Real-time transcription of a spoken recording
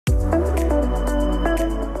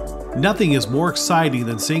Nothing is more exciting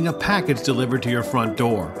than seeing a package delivered to your front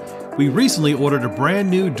door. We recently ordered a brand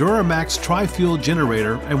new DuroMax Tri Fuel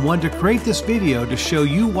Generator and wanted to create this video to show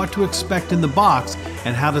you what to expect in the box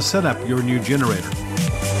and how to set up your new generator.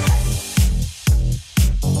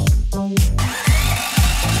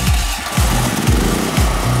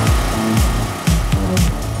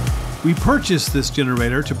 We purchased this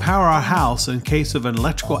generator to power our house in case of an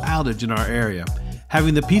electrical outage in our area.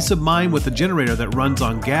 Having the peace of mind with a generator that runs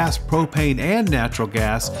on gas, propane, and natural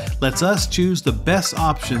gas lets us choose the best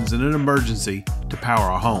options in an emergency to power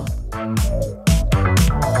our home.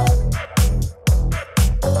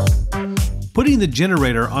 Putting the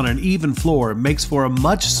generator on an even floor makes for a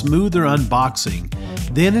much smoother unboxing.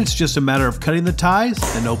 Then it's just a matter of cutting the ties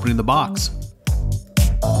and opening the box.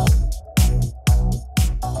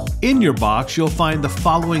 In your box, you'll find the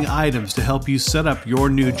following items to help you set up your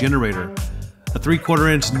new generator: a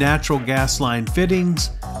 3/4-inch natural gas line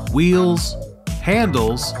fittings, wheels,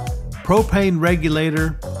 handles, propane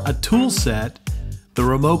regulator, a tool set, the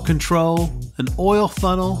remote control, an oil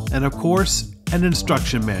funnel, and of course, an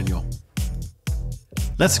instruction manual.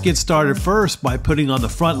 Let's get started first by putting on the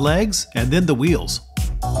front legs and then the wheels.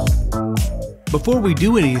 Before we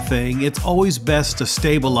do anything, it's always best to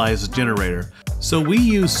stabilize the generator. So we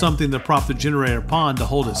use something to prop the generator upon to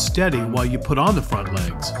hold it steady while you put on the front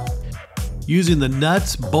legs. Using the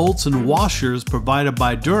nuts, bolts, and washers provided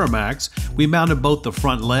by DuroMax, we mounted both the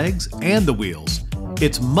front legs and the wheels.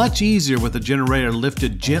 It's much easier with the generator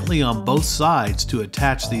lifted gently on both sides to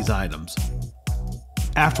attach these items.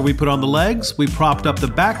 After we put on the legs, we propped up the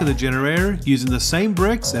back of the generator using the same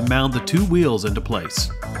bricks and mounted the two wheels into place.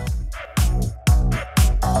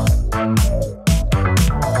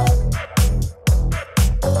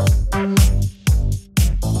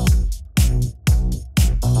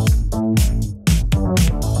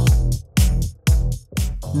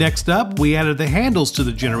 Next up, we added the handles to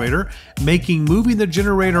the generator, making moving the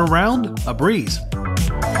generator around a breeze.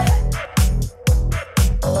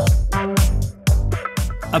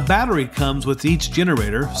 A battery comes with each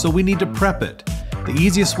generator, so we need to prep it. The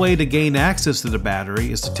easiest way to gain access to the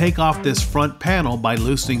battery is to take off this front panel by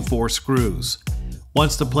loosening 4 screws.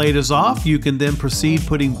 Once the plate is off, you can then proceed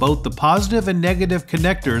putting both the positive and negative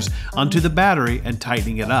connectors onto the battery and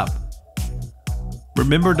tightening it up.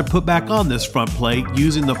 Remember to put back on this front plate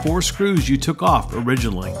using the 4 screws you took off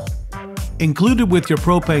originally. Included with your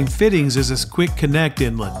propane fittings is this quick connect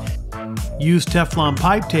inlet. Use Teflon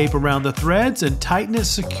pipe tape around the threads and tighten it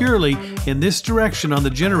securely in this direction on the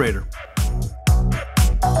generator.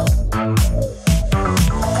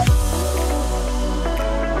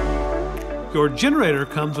 Your generator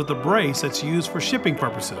comes with a brace that's used for shipping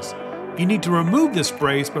purposes. You need to remove this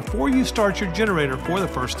brace before you start your generator for the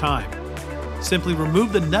first time. Simply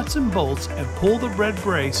remove the nuts and bolts and pull the red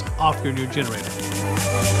brace off your new generator.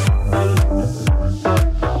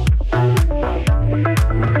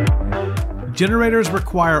 Generators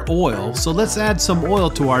require oil, so let's add some oil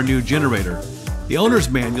to our new generator. The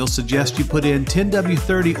owner's manual suggests you put in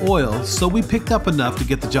 10W30 oil, so we picked up enough to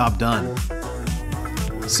get the job done.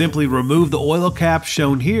 Simply remove the oil cap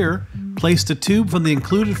shown here, place the tube from the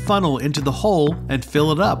included funnel into the hole, and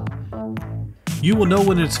fill it up. You will know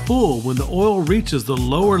when it's full when the oil reaches the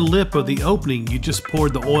lower lip of the opening you just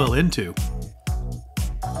poured the oil into.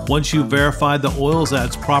 Once you've verified the oil's at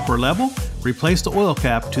its proper level, replace the oil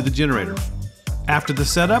cap to the generator. After the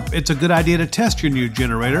setup, it's a good idea to test your new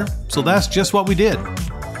generator, so that's just what we did.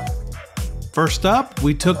 First up,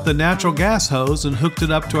 we took the natural gas hose and hooked it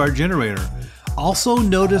up to our generator. Also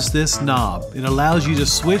notice this knob. It allows you to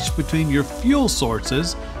switch between your fuel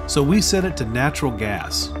sources, so we set it to natural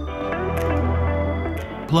gas.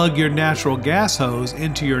 Plug your natural gas hose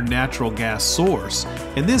into your natural gas source.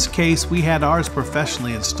 In this case, we had ours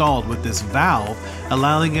professionally installed with this valve,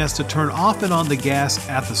 allowing us to turn off and on the gas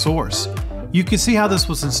at the source. You can see how this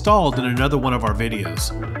was installed in another one of our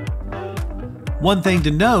videos. One thing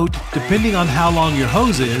to note, depending on how long your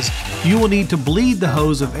hose is, you will need to bleed the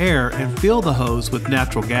hose of air and fill the hose with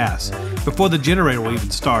natural gas before the generator will even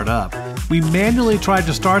start up. We manually tried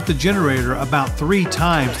to start the generator about 3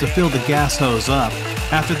 times to fill the gas hose up.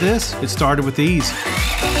 After this, it started with ease.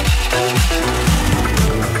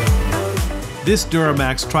 This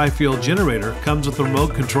DuroMax Tri Fuel Generator comes with a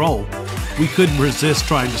remote control. We couldn't resist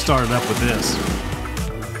trying to start it up with this.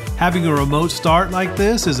 Having a remote start like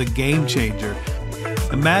this is a game changer.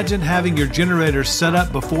 Imagine having your generator set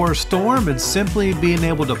up before a storm and simply being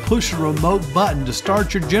able to push a remote button to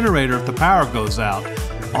start your generator if the power goes out.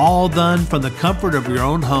 All done from the comfort of your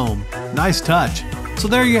own home. Nice touch. So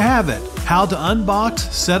there you have it, how to unbox,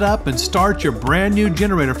 set up, and start your brand new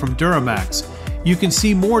generator from DuroMax. You can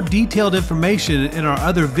see more detailed information in our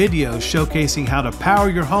other videos showcasing how to power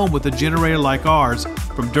your home with a generator like ours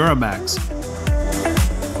from DuroMax.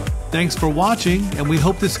 Thanks for watching, and we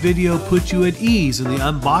hope this video puts you at ease in the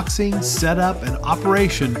unboxing, setup, and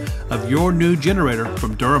operation of your new generator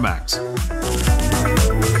from DuroMax.